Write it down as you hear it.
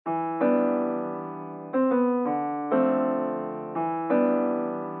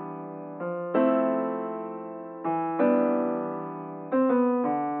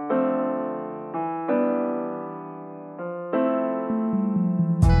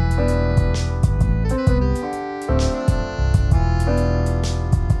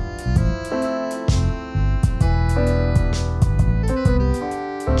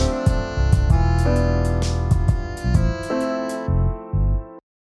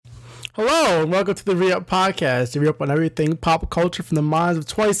Hello, and welcome to the Re-Up Podcast. We Re-Up on everything pop culture from the minds of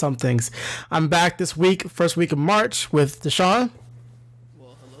 20-somethings. I'm back this week, first week of March, with Deshaun.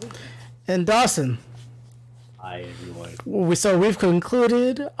 Well, hello. And Dawson. Hi, everyone. So we've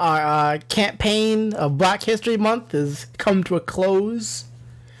concluded our campaign of Black History Month has come to a close.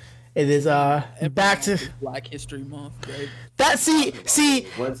 It is back to Black History Month, right? that. See,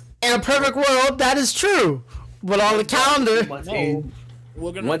 in a perfect world, that is true. But on the calendar, No.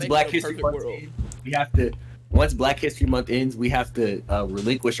 We're gonna Once make Black it a History perfect Month world. ends, we have to. Once Black History Month ends, we have to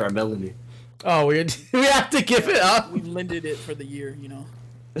relinquish our melanin. oh, we have to give it up. We lended it for the year, you know.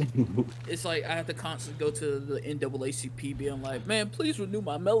 It's like I have to constantly go to the NAACP, being like, "Man, please renew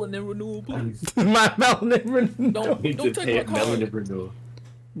my melanin renewal, please. My melanin. Don't take my card." Melanin renewal.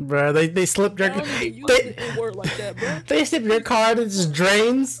 Bruh, they slipped your I don't even use the N word like that, bro. they slipped your card and just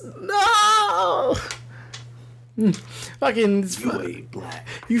drains. No. Fucking You ain't black.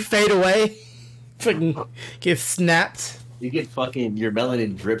 you fade away. Fucking get snapped. You get fucking your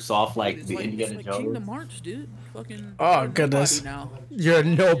melanin drips off like It's the like, Indiana it's like Kingdom Jones. Hearts, dude. Fucking. Oh, you're goodness. nobody now. You're a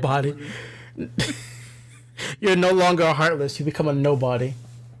nobody. You're no longer a heartless. You become a nobody.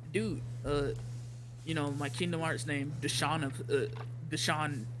 Dude, you know my Kingdom Hearts name, Deshaun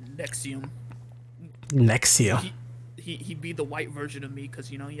Nexium. Nexia. He be the white version of me because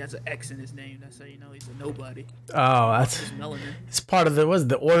you know he has an X in his name. That's how you know he's a nobody. Oh, that's His melanin. it's part of the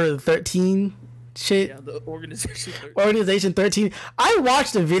Order of the 13 shit. Yeah, the organization. Organization 13. I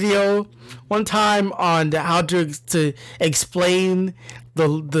watched a video one time on how to explain the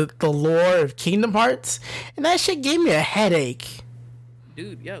lore of Kingdom Hearts, and that shit gave me a headache.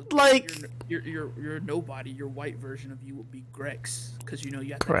 Dude, yeah. Like- you're a nobody. Your white version of you would be Grex because you know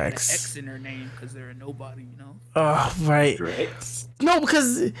you have to have an Grex. X in their name because they're a nobody. You know. Oh, right. Great. No,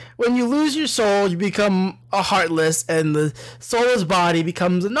 because when you lose your soul, you become a heartless, and the soulless body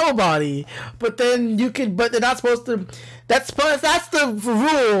becomes a nobody. But then but they're not supposed to. That's the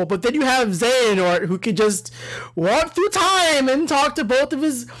rule. But then you have Xehanort, who could just walk through time and talk to both of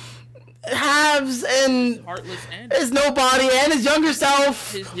his halves and Heartless and his nobody and his younger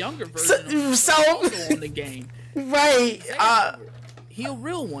self. his younger version of him So also on the game. right. He a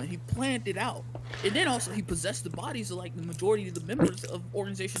real one. He planned it out. And then also he possessed the bodies of like the majority of the members of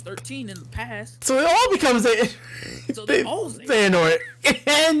Organization 13 in the past. So it all becomes So they're all Xehanort.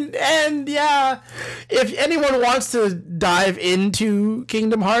 And yeah, if anyone wants to dive into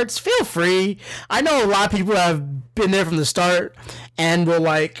Kingdom Hearts, feel free. I know a lot of people have been there from the start and will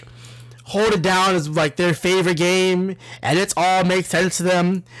like hold it down as like their favorite game, and it's all makes sense to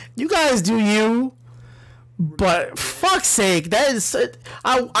them. You guys do you. But fuck's sake, that is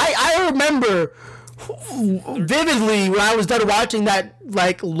I remember vividly when I was done watching that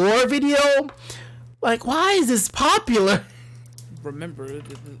like lore video. Like, why is this popular? Remember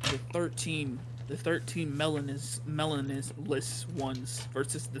the 13 melaninless ones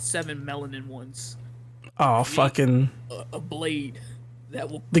versus the 7 melanin ones. Oh, fucking A blade that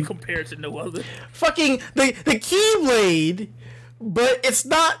will compare to no other. fucking the Keyblade, but it's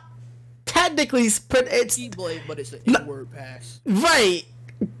not technically it's Keyblade, but it's an N-word pass. right.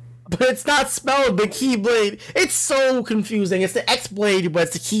 But it's not spelled the Keyblade. It's so confusing. It's the X blade, but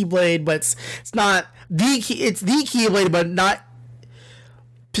it's the Keyblade, but it's not the key. It's the Keyblade, but not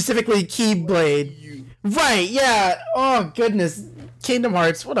specifically Keyblade. Right? Yeah. Oh goodness, Kingdom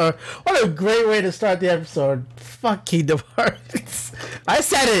Hearts. What a great way to start the episode. Fuck Kingdom Hearts. I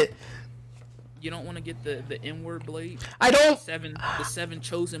said it. You don't want to get the N-word blade. I don't. The seven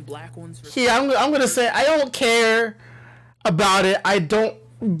chosen black ones. Yeah, I'm gonna say I don't care about it. I don't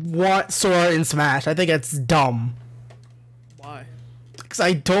want Sora in Smash. I think it's dumb. Why? Because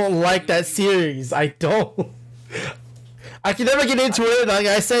I don't like that series. I don't. I can never get into it. Like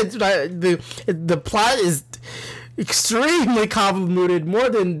I said, the plot is extremely convoluted, more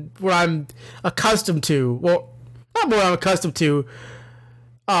than what I'm accustomed to. Well, not more than I'm accustomed to.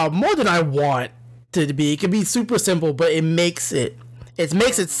 More than I want it to be. It can be super simple, but it makes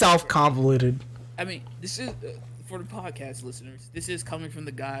itself convoluted. I mean, this is for the podcast listeners. This is coming from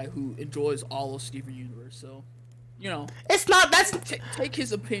the guy who enjoys all of Steven Universe. So, you know, It's not. That's take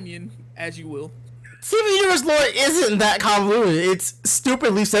his opinion as you will. Steven Universe lore isn't that convoluted. It's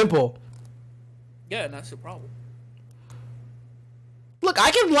stupidly simple. Yeah, and that's the problem. Look,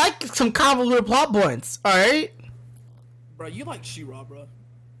 I can like some convoluted plot points. All right. Bro, you like She-Ra, bro.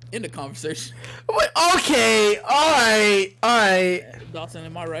 End the conversation. Wait, okay. All right. Dawson,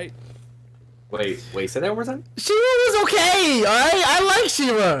 am I right? Wait, say that one more time? She-Ra was okay. All right. I like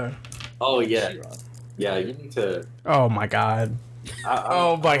She-Ra. Oh, yeah. She-Ra. Yeah, you need to... Oh my god. I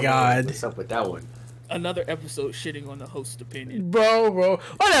Oh my don't know God. what's up with that one? Another episode shitting on the host's opinion. Bro,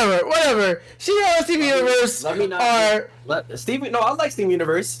 whatever. Steven Universe Let me not. Steven, no, I like Steven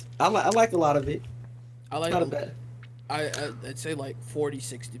Universe. I like a lot of it. I like Not bad. I'd say like 40,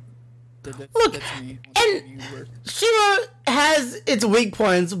 60. Look, That's me. and Shira has its weak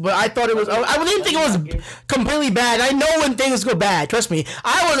points, but I thought it was. I didn't think it was completely bad. I know when things go bad. Trust me.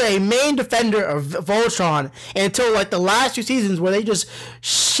 I was a main defender of Voltron until like the last 2 seasons where they just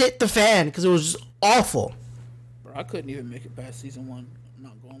shit the fan because it was just awful. Bro, I couldn't even make it past season 1. I'm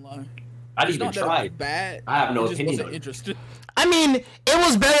not gonna lie. I didn't even try. Bad. I have no just opinion. Wasn't interested. I mean, it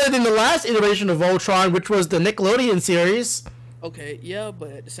was better than the last iteration of Voltron, which was the Nickelodeon series. Okay, yeah, but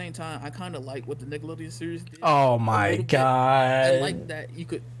at the same time, I kind of like what the Nickelodeon series did. Oh my god! I like that you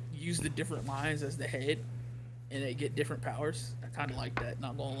could use the different lines as the head, and they get different powers. I kind of like that.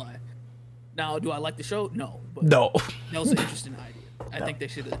 Not gonna lie. Now, do I like the show? No. But no. That was an interesting idea. I think they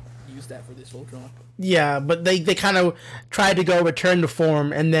should have used that for this Voltron. Yeah, but they kind of tried to go return to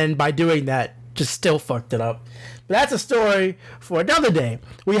form, and then by doing that, just still fucked it up. But that's a story for another day.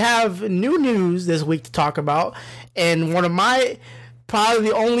 We have new news this week to talk about, and one of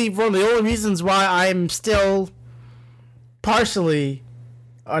the only reasons why I'm still partially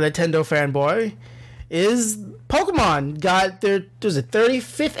a Nintendo fanboy is Pokemon got their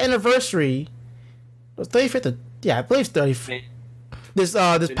 35th anniversary. 35th, yeah, I believe it's 35th. This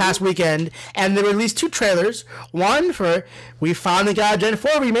past weekend, and they released 2 trailers. One for we finally got a Gen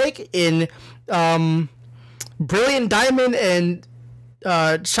 4 remake in Brilliant Diamond and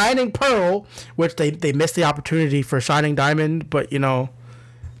Shining Pearl, which they missed the opportunity for Shining Diamond, but you know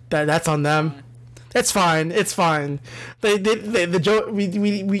that's on them. It's fine. It's fine. We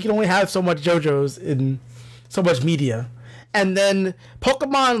can only have so much JoJo's in so much media. And then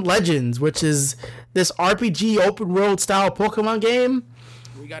Pokemon Legends, which is this RPG open world style Pokemon game.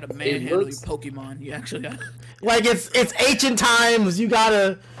 We got to manhandle your Pokemon. You actually got like it's ancient times. You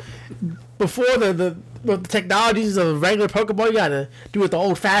gotta before the technologies of regular Pokemon. You gotta do it the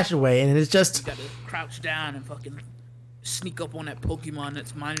old fashioned way, and it's just you gotta crouch down and fucking sneak up on that Pokemon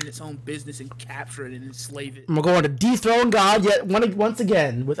that's minding its own business and capture it and enslave it. I'm going to dethrone God yet once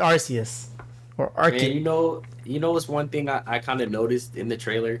again with Arceus. Or Man, you know what's one thing I kind of noticed in the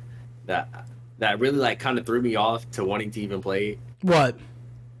trailer that really like kind of threw me off to wanting to even play it? What?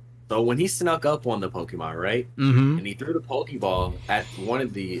 So when he snuck up on the Pokemon, right? Mm-hmm. And he threw the Pokeball at one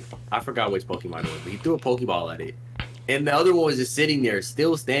of the, I forgot which Pokemon it was, but he threw a Pokeball at it. And the other one was just sitting there,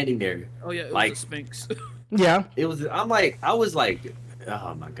 still standing there. Oh yeah, it like, was a Sphinx. Yeah. It was, I was like,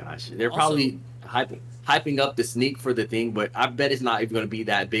 oh my gosh. They're probably hyping up the sneak for the thing, but I bet it's not even going to be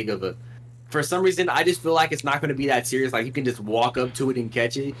that big of a, for some reason, I just feel like it's not going to be that serious. Like, you can just walk up to it and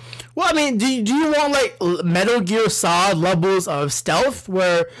catch it. Well, I mean, do you want, like, Metal Gear Solid levels of stealth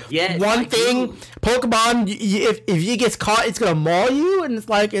where Pokemon, if it gets caught, it's going to maul you? And it's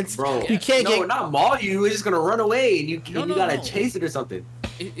like, you can't get... No, not maul you. It's just going to run away, and you got to chase it or something.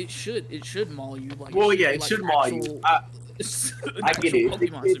 It should maul you. Like, well, yeah, it like should maul you. I get it.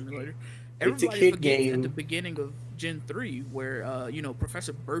 Pokemon Simulator. It's a kid game. At the beginning of Gen 3 where,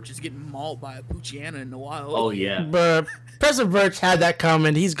 Professor Birch is getting mauled by a Poochyena in the wild. Oh, yeah. But Professor Birch had that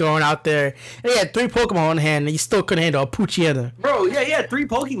coming. He's going out there. And he had 3 Pokemon on hand, and he still couldn't handle a Poochyena. Bro, yeah, he had 3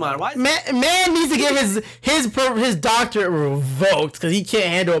 Pokemon. Why? Man needs to get his doctorate revoked because he can't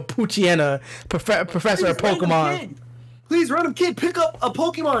handle a Poochyena professor of Pokemon. Please, random kid, pick up a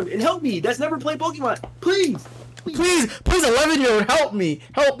Pokemon and help me. That's never played Pokemon. Please, 11-year-old, help me,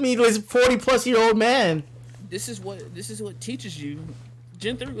 this 40-plus-year-old man. This is what teaches you.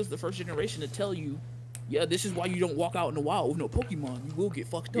 Gen 3 was the first generation to tell you, yeah, this is why you don't walk out in the wild with no Pokemon. You will get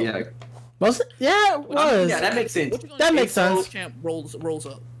fucked up. Yeah. Yeah, it was. Yeah, that makes sense. That makes sense. Champ rolls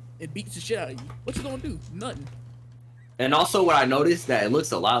up and beats the shit out of you. What you gonna do? Nothing. And also, what I noticed that it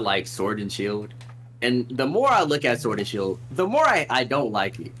looks a lot like Sword and Shield. And the more I look at Sword and Shield, the more I don't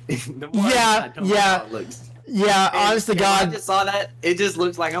like it. The more I don't like how it looks. Yeah, honest to God. I just saw that. It just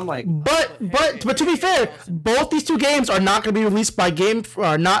looks like I'm like. But to be fair, both these 2 games are not going to be released by in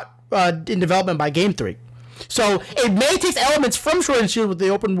development by Game 3. So it may take elements from Sword and Shield with the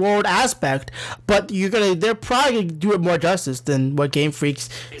open world aspect, but they're probably gonna do it more justice than what Game Freaks.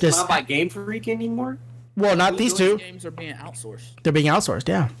 It's not by Game Freak anymore. Well, not these 2. Games are being outsourced. They're being outsourced,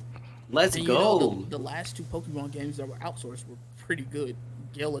 yeah. Let's go. The last 2 Pokemon games that were outsourced were pretty good.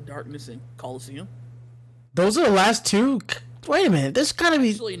 Gale of Darkness and Coliseum. Those are the last 2. Wait a minute, this gotta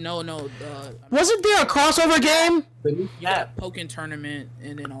be. Actually, no. Wasn't there a crossover game? Yeah, Pokken Tournament,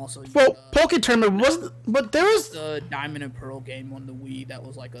 and then also. Pokken Tournament wasn't, but there was the Diamond and Pearl game on the Wii that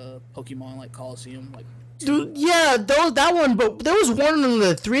was like a Pokemon like Coliseum, like. Dude, yeah, that one, but there was one on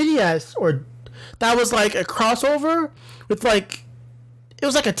the 3DS or that was like a crossover with like it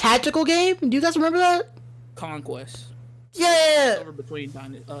was like a tactical game. Do you guys remember that? Conquest. Yeah. Over between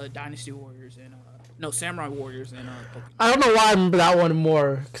Dynasty Warriors and Samurai Warriors and Pokemon. I don't know why I remember that one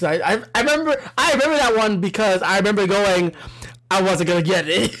more because I remember that one because I remember going I wasn't gonna get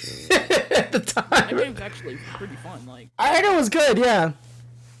it at the time. That game's actually pretty fun. Like I heard it was good. Yeah.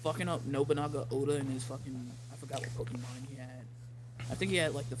 Fucking up Nobunaga Oda and his fucking I forgot what Pokemon he had. I think he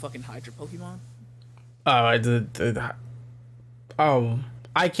had like the fucking Hydra Pokemon. I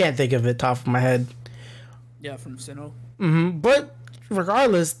can't think of it top of my head. Yeah, from Sinnoh. But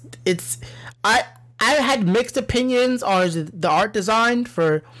regardless, I had mixed opinions on the art design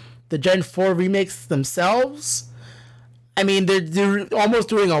for the Gen 4 remakes themselves. I mean, they're almost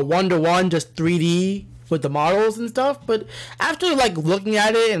doing a 1-to-1, just 3D with the models and stuff. But after like looking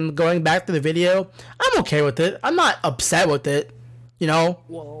at it and going back to the video, I'm okay with it. I'm not upset with it. You know,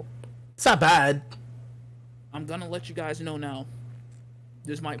 Well, it's not bad. I'm gonna let you guys know now.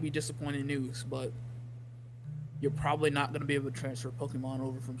 This might be disappointing news, but you're probably not gonna be able to transfer Pokemon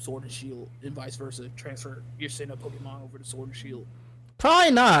over from Sword and Shield and vice versa. Transfer your Sinnoh Pokemon over to Sword and Shield.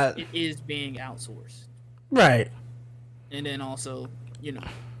 Probably not. It is being outsourced. Right. And then also, you know,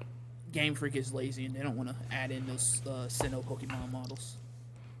 Game Freak is lazy and they don't want to add in those Sinnoh Pokemon models.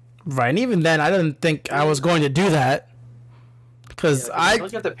 Right. And even then, I didn't think I was going to do that. Because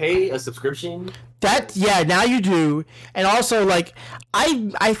don't you have to pay a subscription? Now you do. And also, like,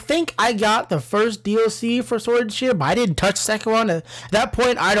 I think I got the first DLC for Sword and Shield, but I didn't touch the second one. At that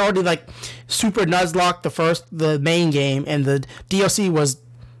point, I'd already, like, super nuzlocked the main game, and the DLC was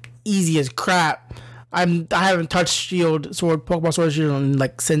easy as crap. I haven't touched Pokemon Sword and Shield in,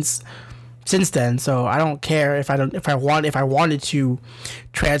 like, since then, so I don't care if I wanted to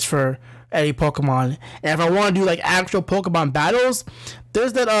transfer any Pokemon. And if I want to do like actual Pokemon battles,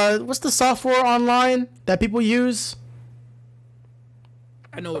 there's that what's the software online that people use?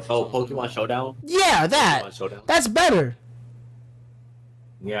 I know. Pokemon Showdown. Yeah, that. Pokemon Showdown. That's better.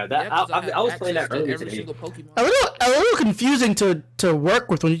 Yeah, I was playing that earlier every today. single Pokemon. A little confusing to work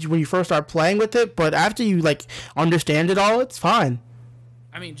with when you first start playing with it, but after you like understand it all, it's fine.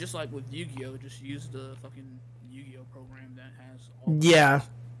 I mean, just like with Yu-Gi-Oh, just use the fucking Yu-Gi-Oh program that has all. Yeah.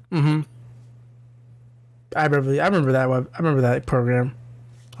 Mhm. I remember that one. I remember that program.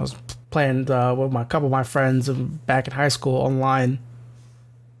 I was playing with a couple of my friends back in high school online.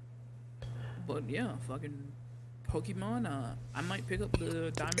 But yeah, fucking Pokemon. I might pick up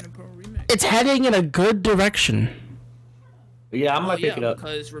the Diamond and Pearl remake. It's heading in a good direction. Yeah, I might pick it up.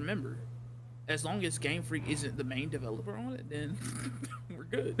 Because remember, as long as Game Freak isn't the main developer on it, then we're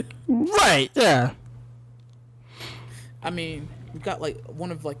good. Right, yeah. I mean, we got like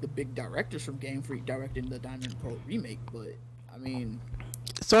one of like the big directors from Game Freak directing the Diamond and Pearl remake, but I mean,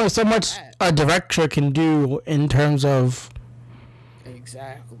 So much a director can do in terms of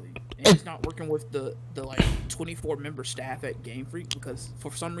exactly. And he's not working with the like 24 member staff at Game Freak because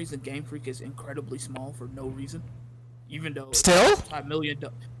for some reason Game Freak is incredibly small for no reason. Even though Still?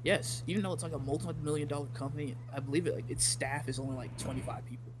 Yes, even though it's like a multi-million-dollar company, I believe it. Like its staff is only like 25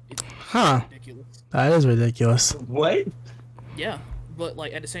 people. It's ridiculous. That is ridiculous. What? Yeah, but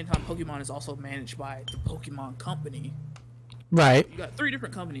like at the same time, Pokemon is also managed by the Pokemon Company. Right. You got 3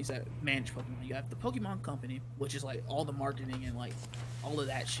 different companies that manage Pokemon. You have the Pokemon Company, which is like all the marketing and like all of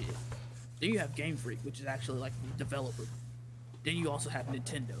that shit. Then you have Game Freak, which is actually like the developer. Then you also have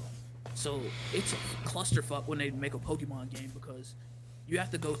Nintendo. So it's a clusterfuck when they make a Pokemon game because you have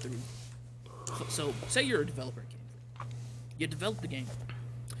to go through. So say you're a developer at Game Freak. You develop the game.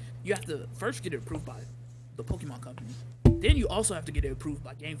 You have to first get it approved by the Pokemon Company. Then you also have to get it approved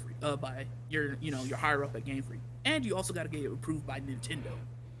by Game Freak, by your higher up at Game Freak, and you also got to get it approved by Nintendo.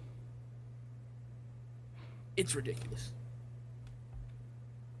 It's ridiculous.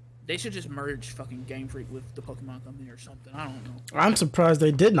 They should just merge fucking Game Freak with the Pokemon Company or something. I don't know. I'm surprised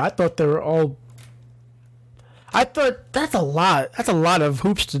they didn't. I thought they were all. I thought that's a lot. That's a lot of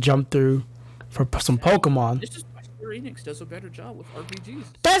hoops to jump through for some Pokemon. It's just Square Enix does a better job with RPGs.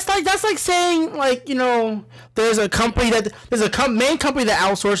 That's like saying like there's a company main company that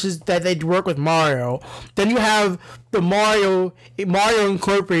outsources that they work with Mario. Then you have the Mario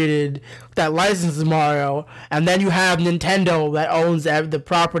Incorporated that licenses Mario, and then you have Nintendo that owns the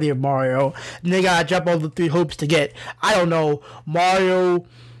property of Mario. And they gotta jump over the 3 hoops to get Mario,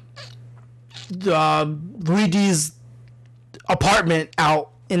 Luigi's apartment out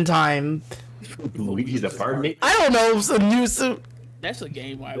in time. Luigi's apartment. I don't know, some new. That's a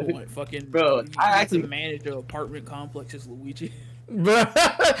game I want. Fucking bro. I actually manage an apartment complex as Luigi.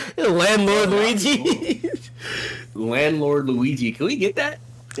 Landlord Luigi. Landlord Luigi. Can we get that?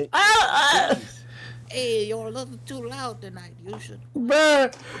 Hey, you're a little too loud tonight. You should.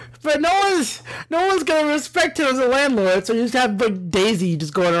 But no one's gonna respect him as a landlord, so you just have like Daisy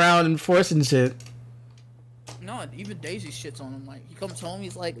just going around enforcing shit. No, even Daisy shits on him. Like he comes home,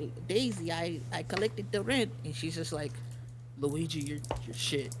 he's like, Daisy, I collected the rent, and she's just like, Luigi, you're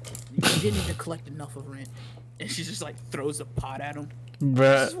shit. You didn't even collect enough of rent, and she just like throws a pot at him. Bruh,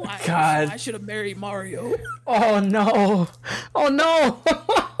 This is why God. I should have married Mario. Oh no. Oh no.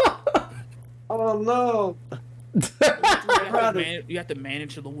 Oh no. You have to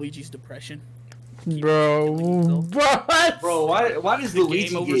manage Luigi's depression. Bro. What? Bro, why does Luigi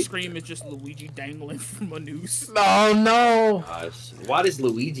Game over get... scream is just Luigi dangling from a noose. Oh no. Gosh, why does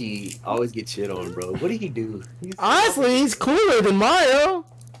Luigi always get shit on, bro? What did he do? Honestly, he's cooler than Mario.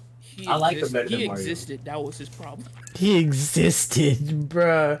 I like him better than He Mario. existed. That was his problem. He existed,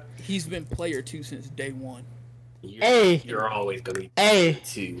 bruh. He's been player 2 since day 1. You're always gonna be Hey.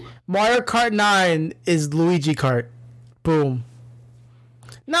 two. Mario Kart 9 is Luigi Kart. Boom.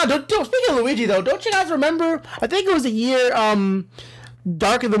 No, don't speaking of Luigi though, don't you guys remember? I think it was the year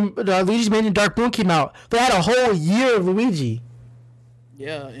Luigi's Mansion Dark Moon came out. They had a whole year of Luigi.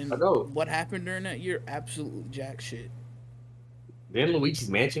 Yeah, and I know. what happened during that year? Absolutely jack shit. Didn't Luigi's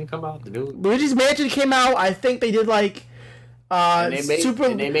Mansion come out? The new Luigi's Mansion came out. I think they did like and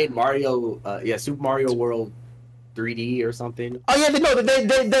they made Mario Super Mario World 3D or something. Oh yeah, they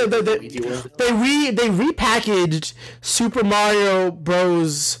Luigi World. they repackaged Super Mario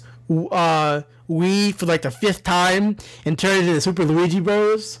Bros. Wii for like the 5th time and turned it into Super Luigi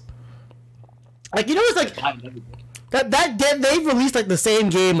Bros. Like it's like they released like the same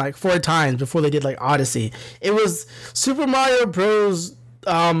game like 4 times before they did like Odyssey. It was Super Mario Bros.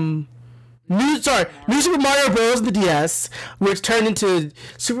 New Super Mario Bros. The DS, which turned into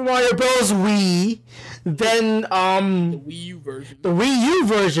Super Mario Bros. Wii. Then The Wii U version. the Wii U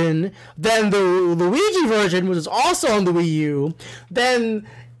version, then the Luigi version, which is also on the Wii U, then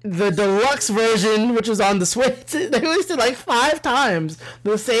the deluxe version, which was on the Switch. They released it like 5 times,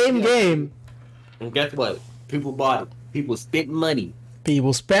 the same game. And guess what? People bought it. People spent money.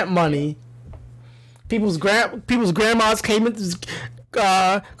 People spent money. People's grandmas came in,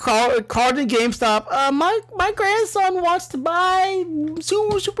 called in GameStop. My grandson wants to buy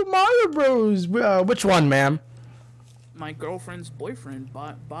Super Mario Bros. Which one, ma'am? My girlfriend's boyfriend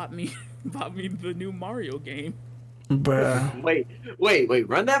bought me the new Mario game. Bruh. Wait,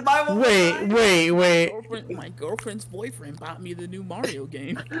 run that by one more time? Wait. My girlfriend's boyfriend bought me the new Mario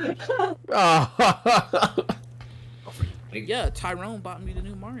game. Oh. Yeah, Tyrone bought me the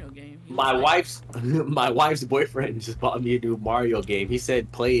new Mario game. He was My like, wife's boyfriend just bought me a new Mario game. He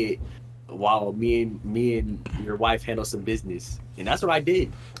said play it while me and your wife handle some business, and that's what I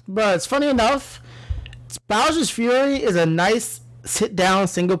did. But it's funny enough, Bowser's Fury is a nice sit-down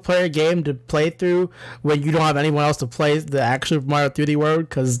single-player game to play through when you don't have anyone else to play the actual Mario 3D World,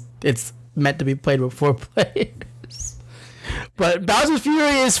 because it's meant to be played with 4 players. But Bowser's Fury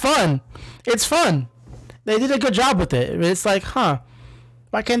is fun. It's fun. They did a good job with it. It's like,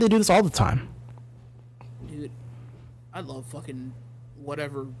 why can't they do this all the time? dude, I love fucking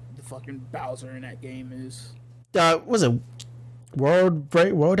whatever the fucking Bowser in that game is. Was it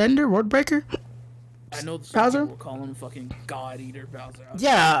World Ender? World Breaker? I know some Bowser? people call him fucking God Eater Bowser.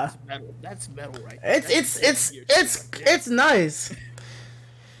 Yeah. That's metal right there. It's nice.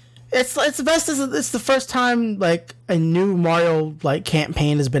 It's the best. It's the first time like a new Mario like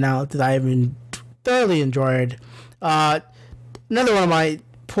campaign has been out that I've thoroughly enjoyed. Another one of my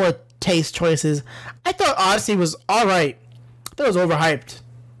poor taste choices. I thought Odyssey was all right. I thought it was overhyped.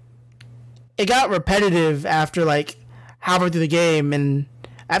 It got repetitive after like halfway through the game, and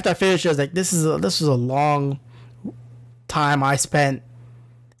after I finished, I was like, "This was a long time I spent.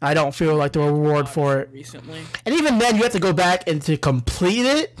 I don't feel like the reward for it." Recently, And even then, you have to go back and to complete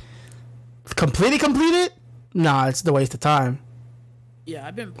it. Complete it? Nah, it's the waste of time. yeah,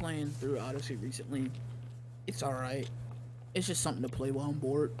 I've been playing through Odyssey recently. It's all right. It's just something to play while I'm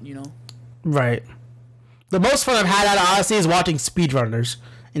bored, you know. Right. The most fun I've had out of Odyssey is watching speedrunners.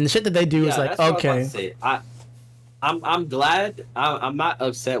 And the shit that they do is like, that's what I was okay. about to say. I'm glad. I'm not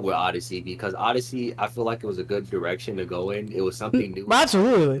upset with Odyssey because Odyssey, I feel like it was a good direction to go in. It was something new.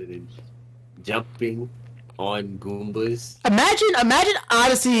 Absolutely. rather than Jumping on Goombas. Imagine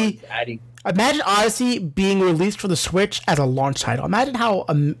Odyssey. Adding. Imagine Odyssey being released for the Switch as a launch title. Imagine how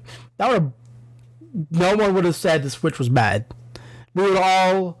no one would have said the Switch was bad. We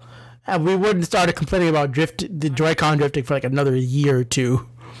wouldn't started complaining about the Joy-Con drifting for like another year or two.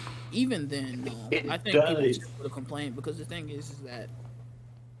 Even then, I think people would have complained because the thing is that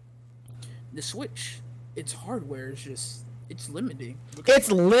the Switch, its hardware is just It's limiting.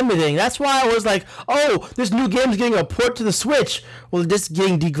 It's limiting. That's why I was like, oh, this new game's getting a port to the Switch. Well, it's just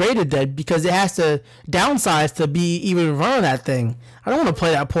getting degraded then because it has to downsize to be even run on that thing. I don't want to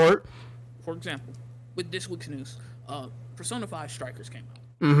play that port. For example, with this week's news, Persona 5 Strikers came out.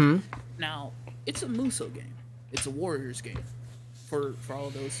 Mm-hmm. Now, it's a Muso game. It's a Warriors game. For all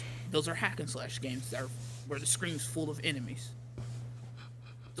of those are hack and slash games that are where the screen's full of enemies.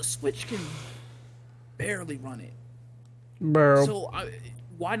 The Switch can barely run it. Bro. So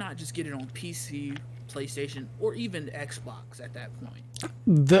why not just get it on PC, PlayStation, or even Xbox at that point?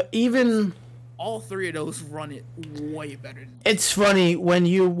 All three of those run it way better than It's funny when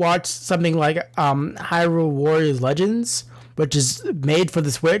you watch something like Hyrule Warriors Legends, which is made for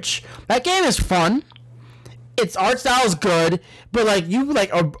the Switch. That game is fun. Its art style is good, but like you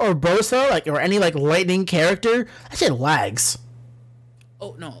like Urbosa, or any like lightning character, that shit lags.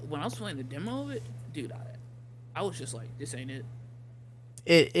 Oh no! When I was playing the demo of it, dude, I was just like, this ain't it.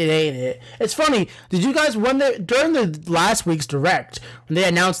 It ain't it. It's funny. Did you guys during the last week's direct when they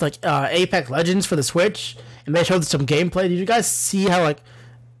announced like Apex Legends for the Switch and they showed some gameplay? Did you guys see how like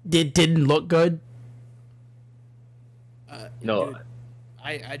it didn't look good? No, dude,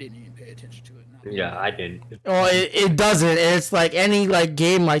 I didn't even pay attention to it. Yeah, I didn't. Oh, it doesn't. It's like any like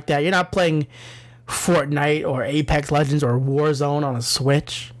game like that. You're not playing Fortnite or Apex Legends or Warzone on a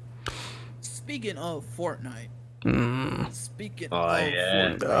Switch. Speaking of Fortnite. Speaking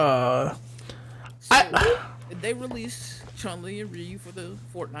of Fortnite. They released Chun-Li and Ryu for the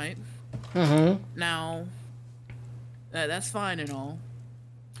Fortnite. Mm-hmm. Now, that's fine and all,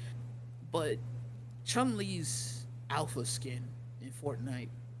 but Chun-Li's alpha skin in Fortnite,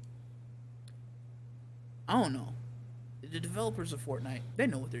 I don't know. The developers of Fortnite, they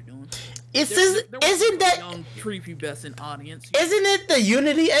know what they're doing. Isn't that young prepubescent audience? Isn't it the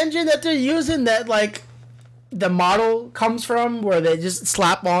Unity engine that they're using that like the model comes from, where they just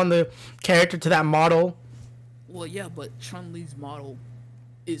slap on the character to that model? Well, yeah, but Chun-Li's model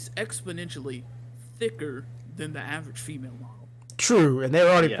is exponentially thicker than the average female model. True, and they were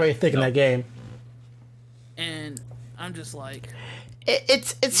already pretty thick in that game. And I'm just like,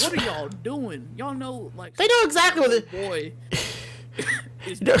 it's what are y'all doing? Y'all know, like, they know exactly what it. Boy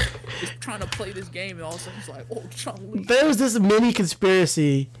is trying to play this game, and all of a sudden he's like, oh, Chun-Li. There was this mini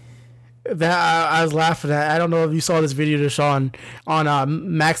conspiracy that I was laughing at. I don't know if you saw this video, Deshaun,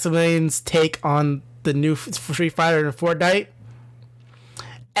 on Maximilian's take on the new Street Fighter and Fortnite.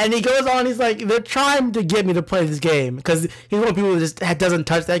 And he goes on, he's like, they're trying to get me to play this game because he's one of the people that just doesn't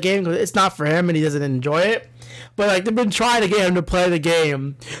touch that game because it's not for him and he doesn't enjoy it. But like they've been trying to get him to play the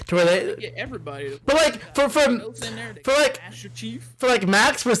game to where they get everybody. But like for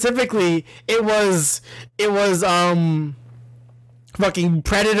Max specifically, it was fucking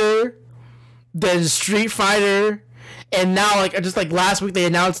Predator, then Street Fighter, and now like just like last week they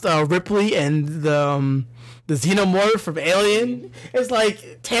announced Ripley and the Xenomorph from Alien. It's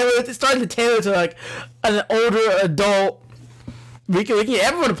like it's starting to tailor to like an older adult. We can get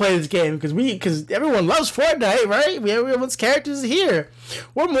everyone to play this game because everyone loves Fortnite, right? Everyone's characters here.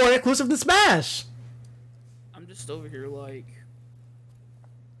 We're more inclusive than Smash. I'm just over here like,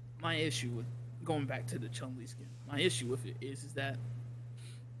 my issue with going back to the Chun-Li skin. My issue with it is that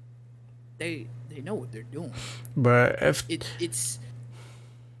they know what they're doing. But if it's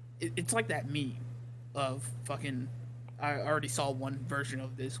like that meme of fucking. I already saw one version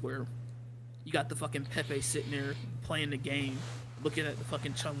of this where you got the fucking Pepe sitting there playing the game, looking at the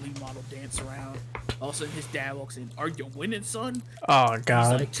fucking Chun-Li model dance around. All of a sudden, his dad walks in. Are you winning, son? Oh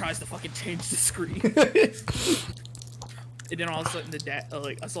God! He's like tries to fucking change the screen, and then all of a sudden, the dad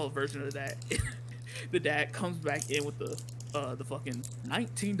I saw a version of that. The dad comes back in with the fucking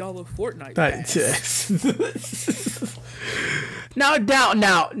 $19 Fortnite pass. Now,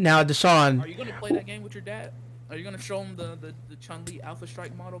 Deshaun. Are you gonna play that game with your dad? Are you gonna show him the Chun-Li Alpha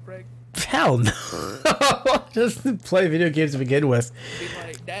Strike model, Craig? Hell no. Just play video games to begin with. Be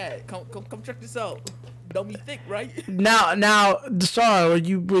like, Dad, come check this out. Don't be thick, right? Now,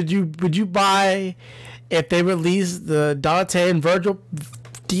 Deshaun, would you buy if they release the Dante and Virgil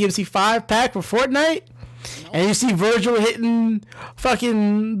DMC5 pack for Fortnite? No. And you see Virgil hitting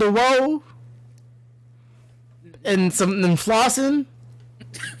fucking the roll and flossing?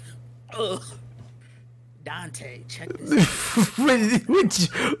 Ugh. Dante, check this out. would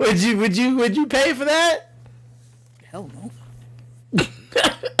you pay for that? Hell no.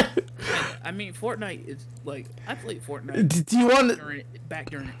 I mean, Fortnite is like, I played Fortnite. Do you want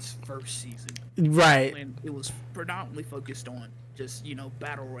back during its first season? Right. When it was predominantly focused on just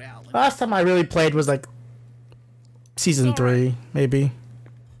battle royale. Last time I really played was like season 3, maybe.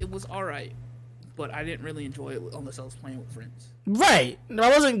 It was alright, but I didn't really enjoy it unless I was playing with friends. Right. I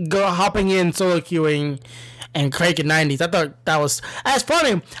wasn't hopping in solo queuing and cranking 90s. I thought that was as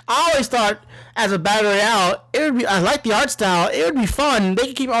funny. I always thought as a battle royale, it would be. I like the art style. It would be fun. They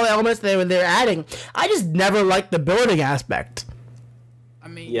could keep all the elements they're adding. I just never liked the building aspect. I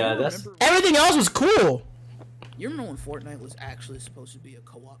mean, Yeah, everything else was cool. You remember when Fortnite was actually supposed to be a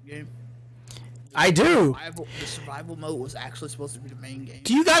co-op game? I do. The survival mode was actually supposed to be the main game.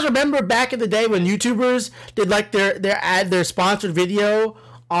 Do you guys remember back in the day when YouTubers did like their sponsored video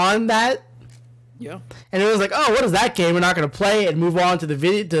on that? Yeah. And it was like, oh, what is that game? We're not gonna play it and move on to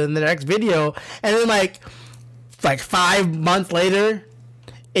the next video. And then like 5 months later,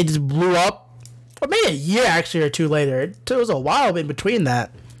 it just blew up. Or maybe a year actually or two later. It was a while in between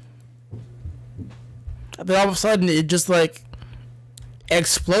that. And then all of a sudden it just like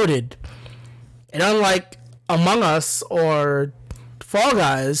exploded. And unlike Among Us or Fall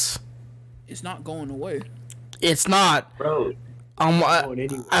Guys, it's not going away. It's not. Bro.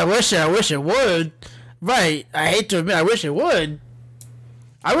 I wish it would. Right. I hate to admit, I wish it would.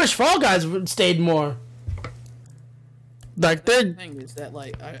 I wish Fall Guys would stayed more. Like the thing is that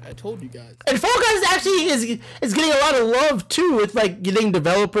like I told you guys. And Fall Guys actually is getting a lot of love too. With like getting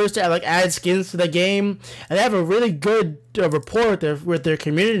developers to like add skins to the game, and they have a really good rapport with their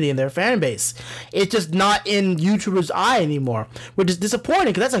community and their fan base. It's just not in YouTubers' eye anymore, which is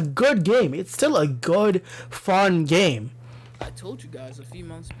disappointing because that's a good game. It's still a good, fun game. I told you guys a few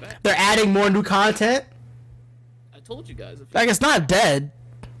months back. They're adding more new content. I told you guys like it's not dead.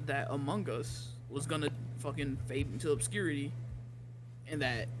 That Among Us was gonna fucking fade into obscurity, and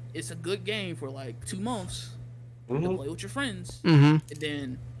that it's a good game for like 2 months to play with your friends, and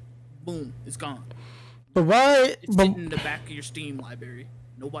then boom, it's gone. But why? It's sitting in the back of your Steam library.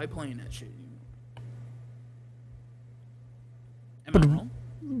 Nobody playing that shit anymore. Am I wrong?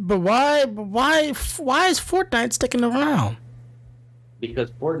 But why is Fortnite sticking around?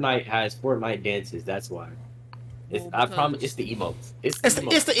 Because Fortnite has Fortnite dances. That's why. I promise. It's the emotes. It's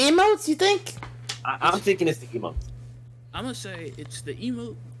the emotes. You think? I'm thinking it's the emotes. I'm gonna say it's the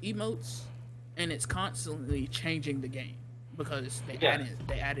emotes, and it's constantly changing the game because they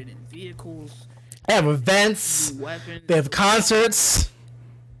added in vehicles. They have events. Weapons. They have concerts.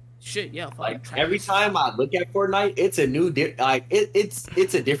 Shit, yeah. Like every time I look at Fortnite, it's a new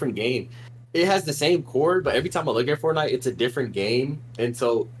it's a different game. It has the same core, but every time I look at Fortnite, it's a different game, and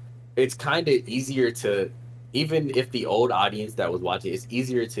so it's kind of easier to, even if the old audience that was watching, it's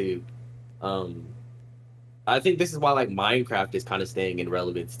easier to. I think this is why like Minecraft is kind of staying in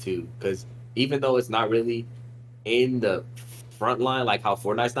relevance too, because even though it's not really in the front line like how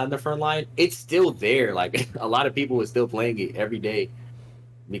Fortnite's not in the front line, it's still there. Like a lot of people are still playing it every day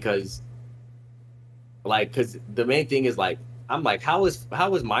because the main thing is like I'm like how is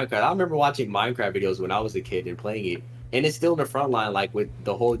Minecraft? I remember watching Minecraft videos when I was a kid and playing it, and it's still in the front line like with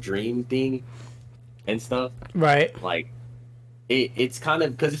the whole dream thing and stuff. Right. Like it's kind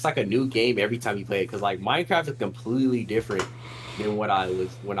of because it's like a new game every time you play it. Because like Minecraft is completely different than what I was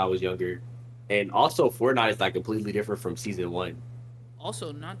when I was younger, and also Fortnite is like completely different from season 1.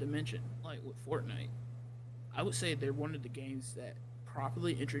 Also, not to mention like with Fortnite, I would say they're one of the games that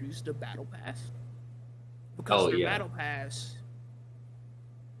properly introduced the battle pass. Because their battle pass,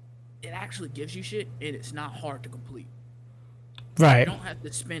 it actually gives you shit, and it's not hard to complete. Right. You don't have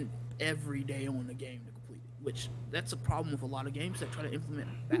to spend every day on the game to complete it, which that's a problem with a lot of games that try to implement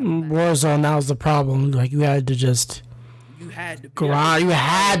battle pass. Warzone, that was the problem. Like you had to grind. You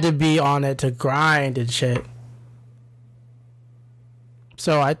had to be on it to grind and shit.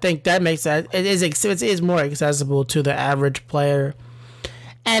 So I think that makes that it is more accessible to the average player.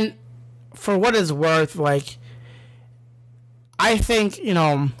 And for what it's worth, like I think,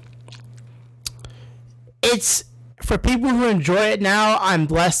 it's for people who enjoy it now. I'm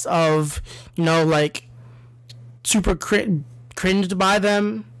blessed of, like super cringed by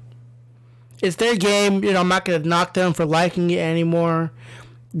them. It's their game, I'm not gonna knock them for liking it anymore.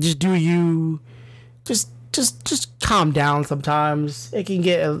 Just do you, just calm down. Sometimes it can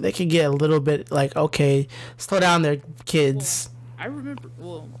get a little bit like, okay, slow down there, kids. Well, I remember.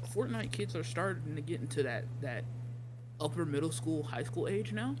 Well, Fortnite kids are starting to get into that upper middle school, high school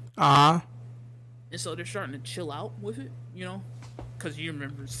age now. And so they're starting to chill out with it, because you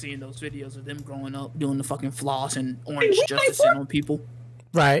remember seeing those videos of them growing up doing the fucking floss and orange justice on people.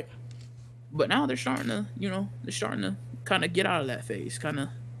 Right. But now they're starting to, kind of get out of that phase.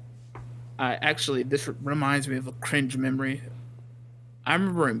 This reminds me of a cringe memory. I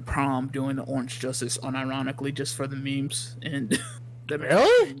remember in prom doing the orange justice unironically just for the memes and the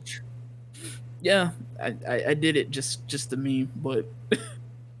really? Yeah, I did it just the meme, but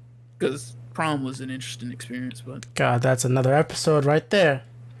because Prom was an interesting experience, but God, that's another episode right there.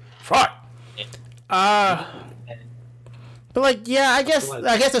 Fuck. But like, yeah, I guess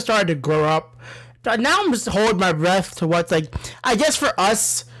I started to grow up. But now I'm just holding my breath to what's like. I guess for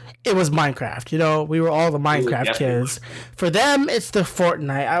us, it was Minecraft. You know, we were all the Minecraft kids. For them, it's the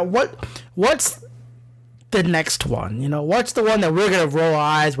Fortnite. What's the next one? You know, what's the one that we're gonna roll our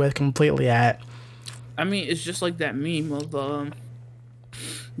eyes with completely at? I mean, it's just like that meme of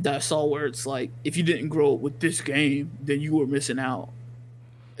that I saw where it's like, if you didn't grow up with this game, then you were missing out.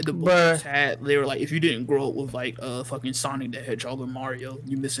 The boys they were like, if you didn't grow up with like fucking Sonic the Hedgehog or Mario,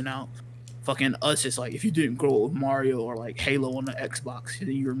 you missing out. Fucking us, it's like, if you didn't grow up with Mario or like Halo on the Xbox,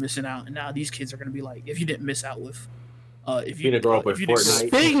 then you were missing out. And now these kids are gonna be like, if you didn't miss out with, if you didn't grow up with Fortnite.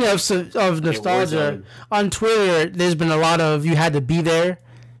 Speaking of nostalgia, on Twitter, there's been a lot of "you had to be there"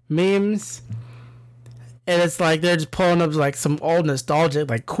 memes. And it's like they're just pulling up like some old nostalgic,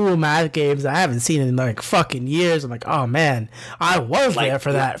 like cool math games I haven't seen in like fucking years. I'm like, oh man, I was there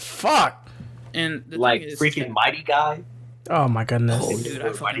for that. Fuck. And the like thing is, freaking Mighty Guy. Oh my goodness. Oh dude,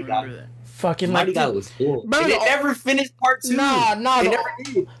 I fucking remember that. Fucking Mighty Guy was cool. And it never finished part 2. Nah,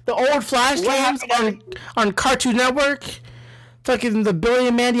 the old Flash games on Cartoon Network. Fucking the Billy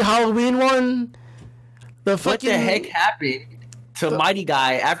and Mandy Halloween one. What the heck happened to Mighty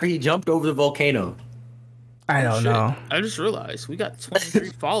Guy after he jumped over the volcano? I don't know. I just realized we got 23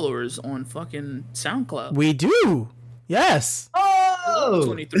 followers on fucking SoundCloud. We do. Yes. Oh!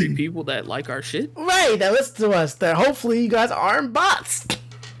 23 people that like our shit. Right, that listen to us. That hopefully you guys aren't bots.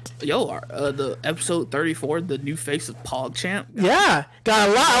 Yo, the episode 34, the new face of PogChamp. Yeah, got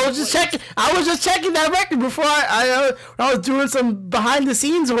a lot. I was just checking that record before I was doing some behind the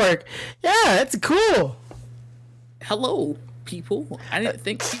scenes work. Yeah, it's cool. Hello, people. I didn't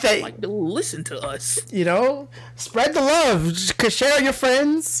think people like to listen to us. You know, spread the love. Share with your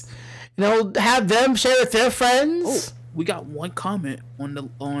friends. You know, have them share with their friends. Oh, we got one comment on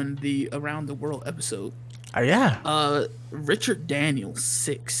the Around the World episode. Oh yeah. Richard Daniels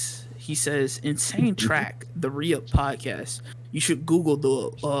 6. He says, "Insane track, the Re-Up podcast. You should Google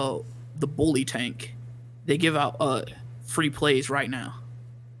the Bully Tank. They give out free plays right now."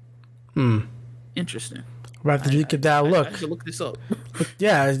 Interesting. We'll have to give that a look. I should look this up.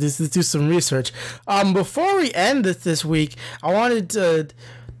 Yeah, let's do some research. Before we end this week, I wanted to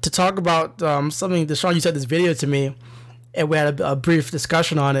talk about something. Deshaun, you sent this video to me, and we had a brief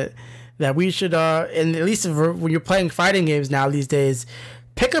discussion on it. That we should, and at least when you're playing fighting games now these days,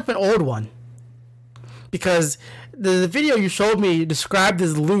 pick up an old one. Because the video you showed me described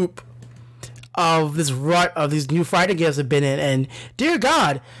this loop of this rut of these new fighting games I've been in, and dear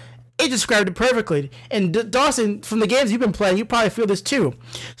God, it described it perfectly. And Dawson, from the games you've been playing, you probably feel this too.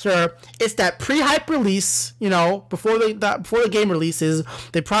 So it's that pre-hype release, you know, before the game releases,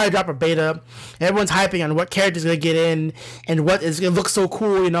 they probably drop a beta. Everyone's hyping on what character's gonna get in and what is gonna look so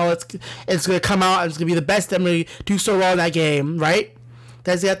cool. You know, it's gonna come out and it's gonna be the best. I'm gonna do so well in that game, right?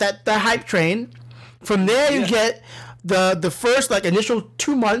 That's got that hype train. From there, you get the first like initial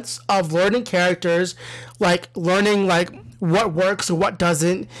 2 months of learning characters, like learning like what works and what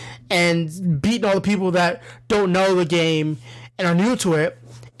doesn't, and beating all the people that don't know the game and are new to it,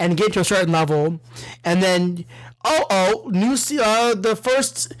 and get to a certain level, and then the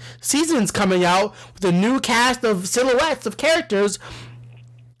first season's coming out with a new cast of silhouettes of characters,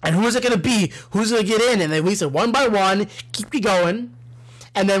 and who's it gonna be? Who's gonna get in? And they release it one by one, keep you going.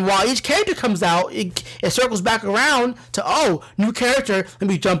 And then while each character comes out, it circles back around to, new character, let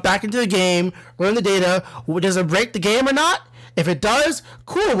me jump back into the game, learn the data. Does it break the game or not? If it does,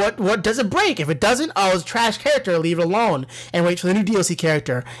 cool. What does it break? If it doesn't, it's a trash character, leave it alone. And wait for the new DLC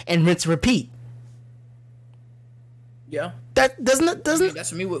character, and rinse and repeat. Yeah. That doesn't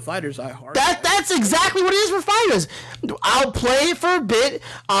that's me with fighters I heart. That's exactly what it is for fighters. I'll play it for a bit,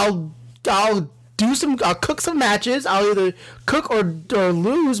 I'll cook some matches. I'll either cook or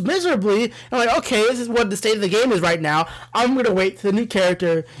lose miserably. I'm like, okay, this is what the state of the game is right now. I'm gonna wait for the new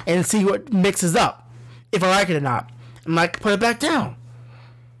character and see what mixes up, if I like it or not. I'm like, put it back down.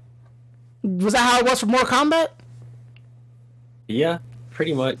 Was that how it was for Mortal Kombat? Yeah,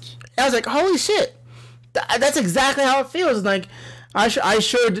 pretty much. I was like, holy shit, that's exactly how it feels. Like, I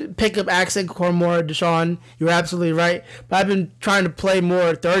should pick up Accent Core more, Deshaun. You're absolutely right. But I've been trying to play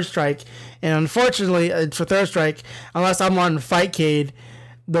more Third Strike, and unfortunately, for Third Strike, unless I'm on Fightcade,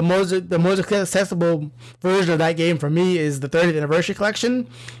 the most accessible version of that game for me is the 30th Anniversary Collection,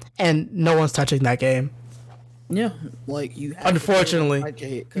 and no one's touching that game. Yeah, like you.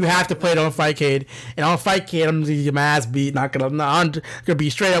 Unfortunately, you have to play it on Fightcade, and on Fightcade, I'm gonna get my ass beat. I'm gonna be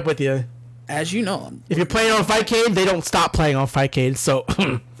straight up with you. As you know, if you're playing on Fightcade, they don't stop playing on Fightcade, so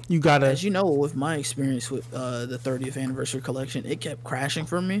You gotta, as you know, with my experience with the 30th anniversary collection, it kept crashing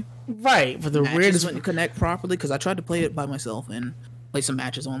for me. right for the Matches weirdest. wouldn't connect properly because I tried to play it by myself and play some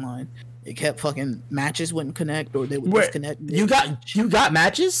matches online. It kept fucking matches wouldn't connect or they would disconnect. You got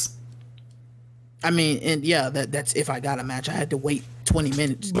matches? I mean, and yeah, that's if I got a match. I had to wait 20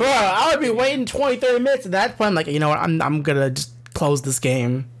 minutes. Bro, I would be waiting 20, 30 minutes at that point. I'm like, you know what? I'm gonna just close this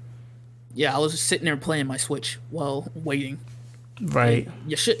game. Yeah, I was just sitting there playing my Switch while waiting. Right.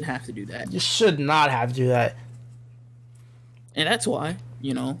 And you shouldn't have to do that. You should not have to do that. And that's why,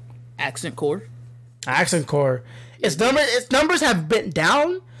 Accent Core. Accent Core. Its numbers have been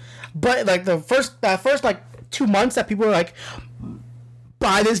down, but like that first like 2 months that people were like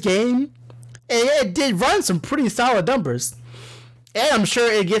buy this game, it did run some pretty solid numbers. And I'm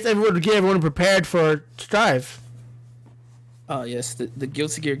sure it gets everyone prepared for Strive. Oh yes, the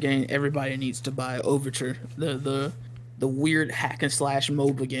Guilty Gear game everybody needs to buy. Overture, the weird hack and slash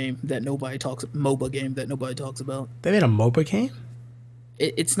MOBA game that nobody talks about. They made a MOBA game?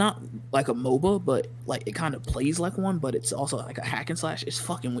 It's not like a MOBA, but like it kind of plays like one, but it's also like a hack and slash. It's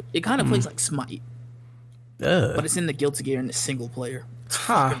fucking weird. It kind of plays like Smite. But it's in the Guilty Gear and it's single player. It's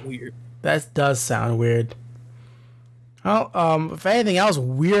fucking weird. That does sound weird. Well, if anything else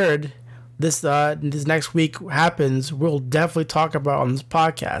weird this next week happens, we'll definitely talk about on this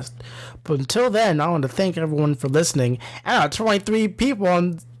podcast. But until then, I want to thank everyone for listening. And our 23 people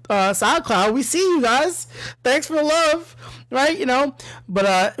on SoundCloud, we see you guys. Thanks for the love, right?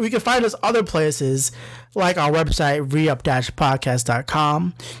 But we can find us other places like our website,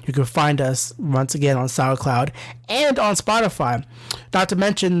 reup-podcast.com. You can find us once again on SoundCloud and on Spotify. Not to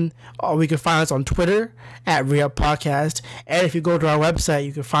mention, we can find us on Twitter at Reup Podcast. And if you go to our website,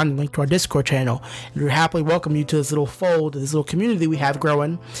 you can find the link to our Discord channel. And we happily welcome you to this little fold, this little community we have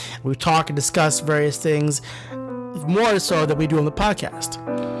growing. We talk and discuss various things, more so than we do on the podcast.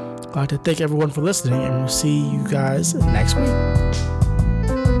 I'd like to thank everyone for listening, and we'll see you guys next week.